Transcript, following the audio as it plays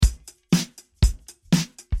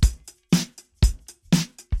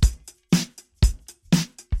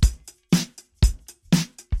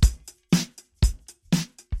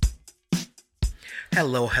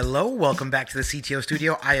Hello, hello. Welcome back to the CTO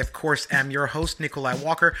Studio. I, of course, am your host, Nikolai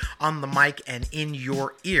Walker, on the mic and in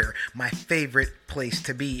your ear. My favorite place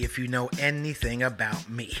to be if you know anything about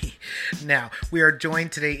me. Now, we are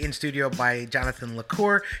joined today in studio by Jonathan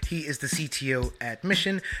LaCour. He is the CTO at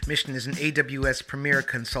Mission. Mission is an AWS Premier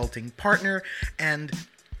Consulting partner, and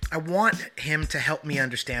I want him to help me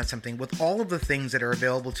understand something. With all of the things that are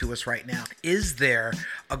available to us right now, is there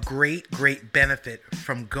a great benefit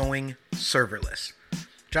from going serverless?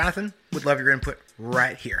 Jonathan, would love your input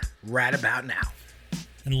right here, right about now.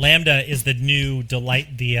 And Lambda is the new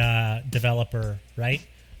delight the developer, right?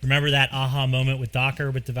 Remember that aha moment with Docker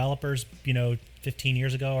with developers, 15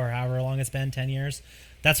 years ago or however long it's been, 10 years?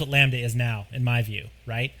 That's what Lambda is now, in my view,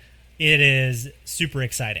 right? It is super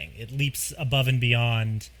exciting. It leaps above and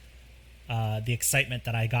beyond the excitement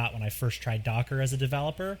that I got when I first tried Docker as a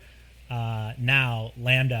developer. Now,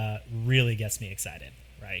 Lambda really gets me excited,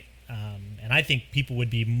 right? And I think people would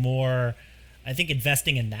be more, I think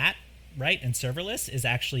investing in that, right, and serverless is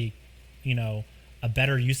actually, a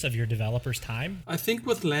better use of your developer's time. I think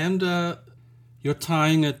with Lambda, you're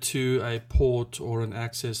tying it to a port or an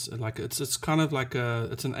access, like it's kind of like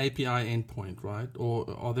it's an API endpoint, right? Or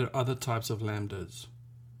are there other types of Lambdas?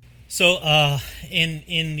 So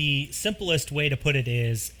in the simplest way to put it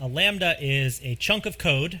is, a Lambda is a chunk of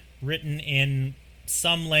code written in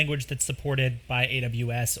some language that's supported by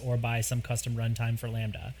AWS or by some custom runtime for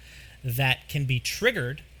Lambda that can be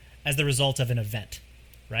triggered as the result of an event,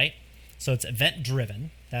 right? So it's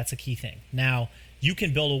event-driven. That's a key thing. Now, you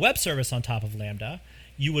can build a web service on top of Lambda.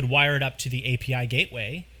 You would wire it up to the API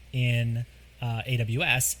gateway in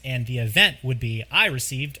AWS, and the event would be, I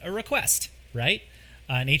received a request, right?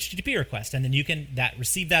 An HTTP request, and then you can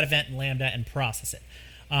receive that event in Lambda and process it.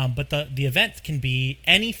 But the event can be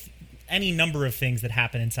any number of things that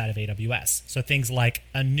happen inside of AWS. So things like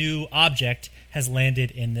a new object has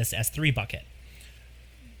landed in this S3 bucket,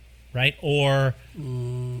 right? Or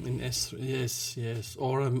in S3, yes,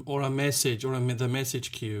 or a message, or the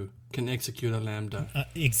message queue can execute a Lambda.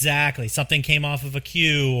 Exactly. Something came off of a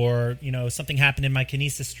queue, or something happened in my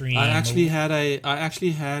Kinesis stream. I actually had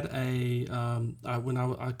when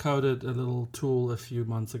I coded a little tool a few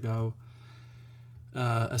months ago,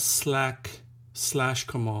 a Slack /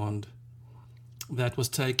 command that was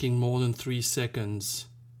taking more than 3 seconds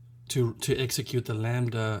to execute the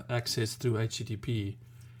Lambda access through HTTP.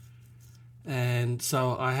 And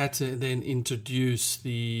so I had to then introduce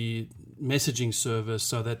the messaging service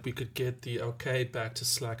so that we could get the okay back to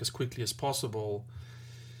Slack as quickly as possible,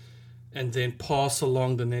 and then pass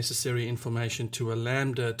along the necessary information to a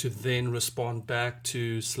Lambda to then respond back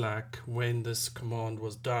to Slack when this command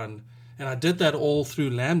was done. And I did that all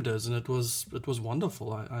through Lambdas, and it was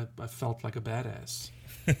wonderful. I felt like a badass.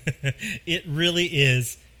 It really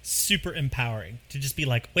is super empowering to just be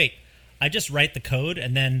like, wait, I just write the code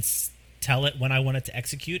and then tell it when I want it to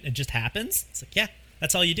execute, and it just happens? It's like, yeah,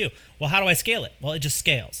 that's all you do. Well, how do I scale it? Well, it just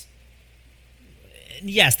scales.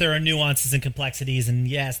 Yes, there are nuances and complexities, and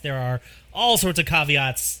yes, there are all sorts of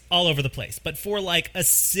caveats all over the place. But for like a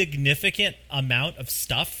significant amount of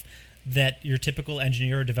stuff that your typical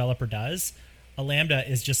engineer or developer does, a Lambda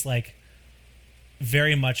is just like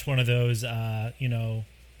very much one of those,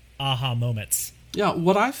 aha moments. Yeah,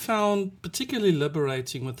 what I found particularly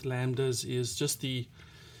liberating with Lambdas is just the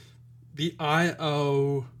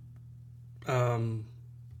I/O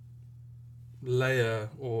layer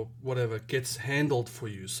or whatever gets handled for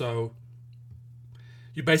you. So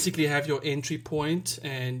you basically have your entry point,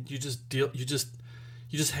 and you just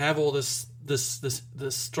have all this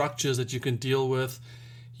structures that you can deal with.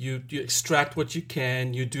 You extract what you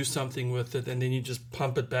can, you do something with it, and then you just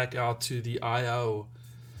pump it back out to the I/O.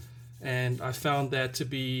 And I found that to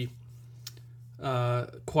be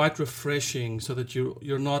quite refreshing, so that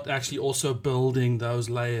you're not actually also building those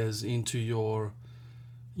layers into your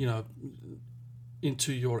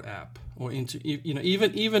app, or into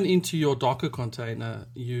even into your Docker container.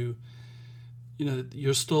 You're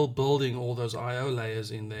still building all those I/O layers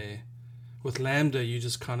in there. With Lambda, you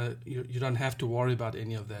just you don't have to worry about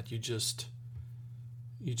any of that. You just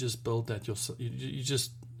build that yourself.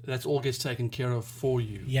 That all gets taken care of for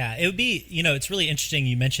you. Yeah, it would be, it's really interesting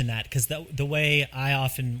you mentioned that, because the way I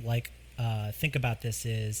often think about this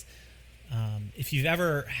is, if you've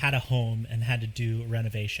ever had a home and had to do a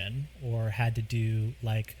renovation, or had to do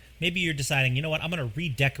maybe you're deciding, I'm going to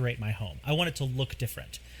redecorate my home. I want it to look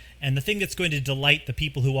different. And the thing that's going to delight the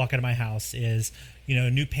people who walk into my house is,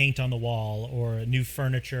 new paint on the wall or new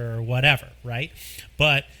furniture or whatever, right?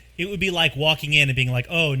 But it would be like walking in and being like,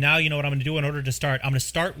 oh, now you know what I'm going to do in order to start. I'm going to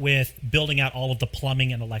start with building out all of the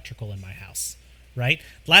plumbing and electrical in my house, right?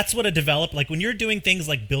 That's what a developer, like when you're doing things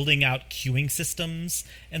like building out queuing systems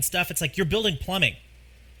and stuff, it's like you're building plumbing.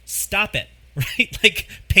 Stop it, right? Like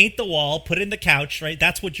paint the wall, put in the couch, right?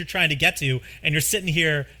 That's what you're trying to get to, and you're sitting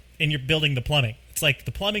here and you're building the plumbing. It's like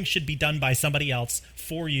the plumbing should be done by somebody else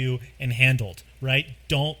for you and handled, right?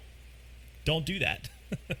 Don't do that.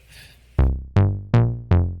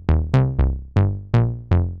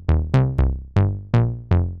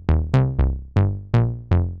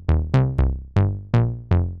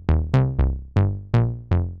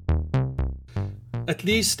 At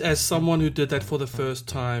least as someone who did that for the first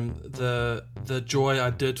time, the joy I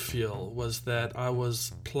did feel was that I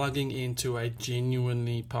was plugging into a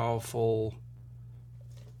genuinely powerful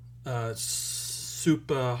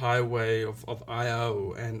super highway of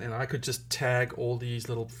I/O, and I could just tag all these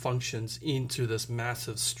little functions into this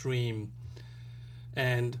massive stream,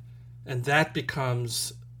 and that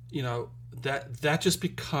becomes, that just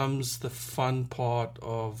becomes the fun part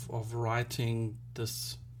of writing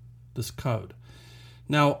this code.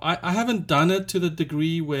 Now, I haven't done it to the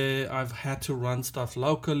degree where I've had to run stuff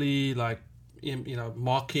locally, like,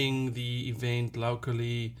 mocking the event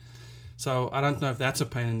locally. So I don't know if that's a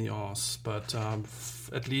pain in the ass, but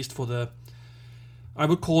at least for I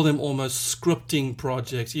would call them almost scripting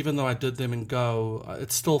projects. Even though I did them in Go,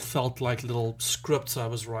 it still felt like little scripts I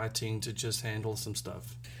was writing to just handle some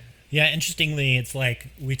stuff. Yeah, interestingly, it's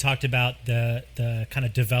like we talked about the kind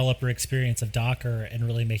of developer experience of Docker and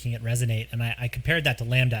really making it resonate. And I compared that to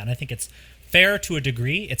Lambda, and I think it's fair to a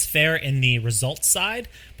degree. It's fair in the results side,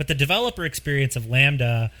 but the developer experience of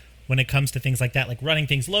Lambda, when it comes to things like that, like running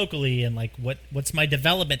things locally and like what's my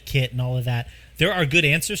development kit and all of that, there are good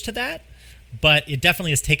answers to that, but it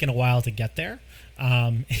definitely has taken a while to get there.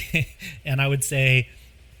 And I would say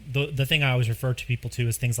the thing I always refer to people to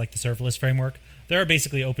is things like the serverless framework. There are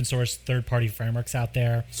basically open source third-party frameworks out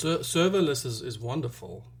there. Serverless is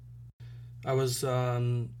wonderful. I was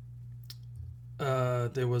there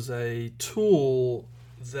was a tool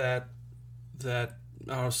that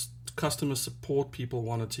our customer support people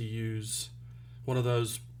wanted to use, one of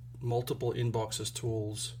those multiple inboxes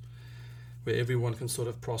tools where everyone can sort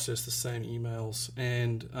of process the same emails,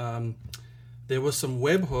 and there were some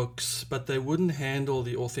webhooks, but they wouldn't handle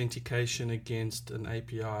the authentication against an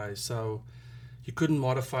API. So you couldn't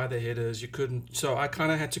modify the headers. You couldn't. So I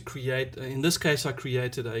kind of had to create. In this case, I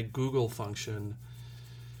created a Google function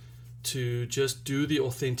to just do the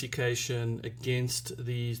authentication against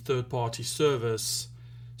the third-party service,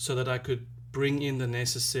 so that I could bring in the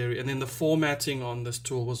necessary. And then the formatting on this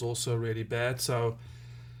tool was also really bad. So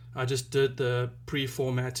I just did the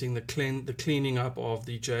pre-formatting, the cleaning up of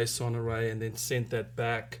the JSON array, and then sent that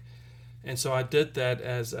back. And so I did that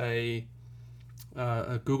as a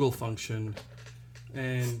Google function.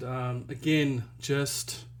 And again,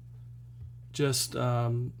 just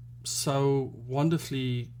so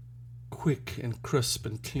wonderfully quick and crisp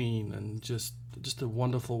and clean, and just a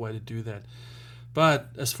wonderful way to do that. But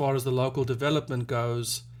as far as the local development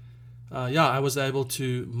goes, I was able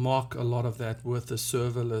to mock a lot of that with the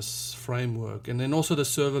serverless framework, and then also the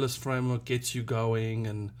serverless framework gets you going,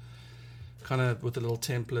 and kind of with the little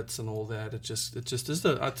templates and all that. It just is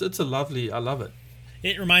it's a lovely. I love it.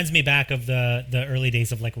 It reminds me back of the early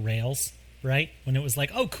days of like Rails, right? When it was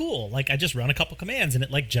like, oh, cool, like I just run a couple commands and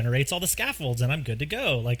it like generates all the scaffolds and I'm good to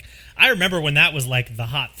go. Like I remember when that was like the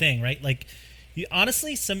hot thing, right? Like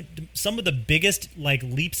honestly, some of the biggest like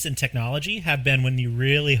leaps in technology have been when you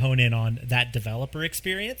really hone in on that developer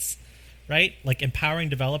experience, right? Like empowering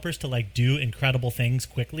developers to like do incredible things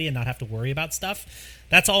quickly and not have to worry about stuff.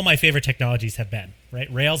 That's all my favorite technologies have been,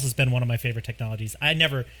 right? Rails has been one of my favorite technologies. I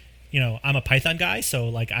never, I'm a Python guy, so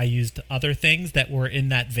like I used other things that were in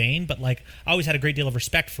that vein, but like I always had a great deal of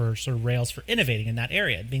respect for sort of Rails for innovating in that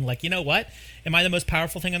area, being like, you know what? Am I the most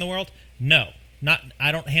powerful thing in the world? No.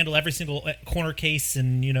 I don't handle every single corner case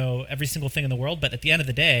and, every single thing in the world, but at the end of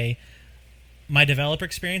the day, my developer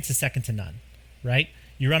experience is second to none, right?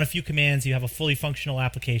 You run a few commands, you have a fully functional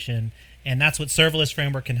application, and that's what serverless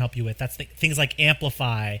framework can help you with. That's things like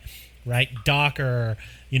Amplify, right? Docker,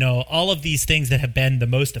 all of these things that have been the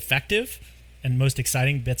most effective and most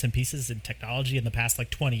exciting bits and pieces in technology in the past like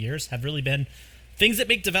 20 years have really been things that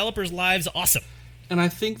make developers' lives awesome. And I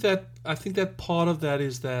think that part of that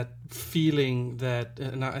is that feeling that,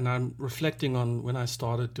 and I'm reflecting on when I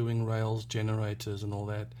started doing Rails generators and all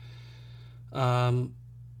that.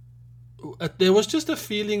 There was just a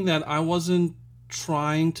feeling that I wasn't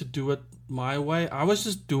trying to do it my way. I was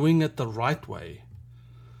just doing it the right way.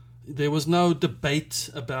 There was no debate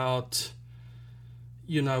about,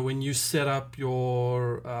 when you set up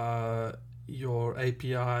your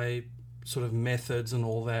API sort of methods and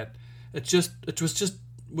all that. it was just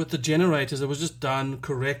with the generators, it was just done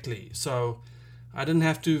correctly. So I didn't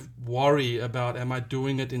have to worry about, am I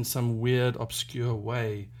doing it in some weird, obscure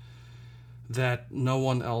way that no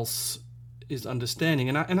one else is understanding.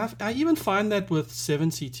 And I even find that with 7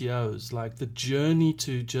 CTOs, like the journey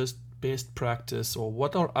to just best practice or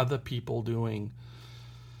what are other people doing.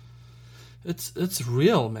 It's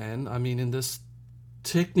real, man. I mean, in this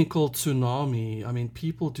technical tsunami, I mean,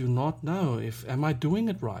 people do not know am I doing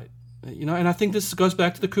it right? You know, and I think this goes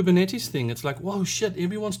back to the Kubernetes thing. It's like, whoa, shit,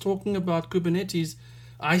 everyone's talking about Kubernetes.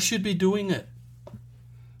 I should be doing it.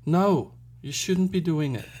 No, you shouldn't be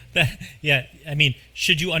doing it. Yeah, I mean,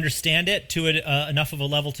 should you understand it to enough of a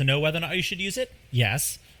level to know whether or not you should use it?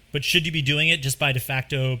 Yes. But should you be doing it just by de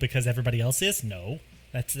facto because everybody else is? No.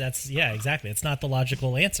 That's yeah, exactly. It's not the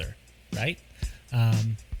logical answer, right?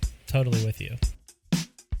 Totally with you.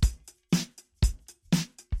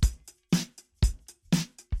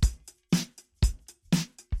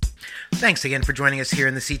 Thanks again for joining us here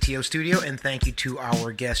in the CTO studio, and thank you to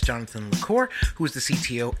our guest, Jonathan LaCour, who is the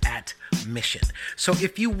CTO at Mission. So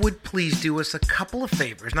if you would please do us a couple of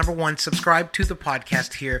favors. Number one, subscribe to the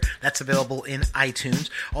podcast here. That's available in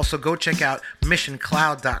iTunes. Also, go check out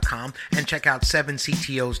missioncloud.com and check out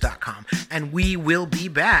 7ctos.com. And we will be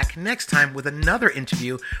back next time with another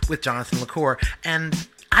interview with Jonathan LaCour and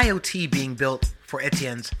IoT being built for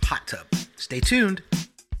Etienne's hot tub. Stay tuned.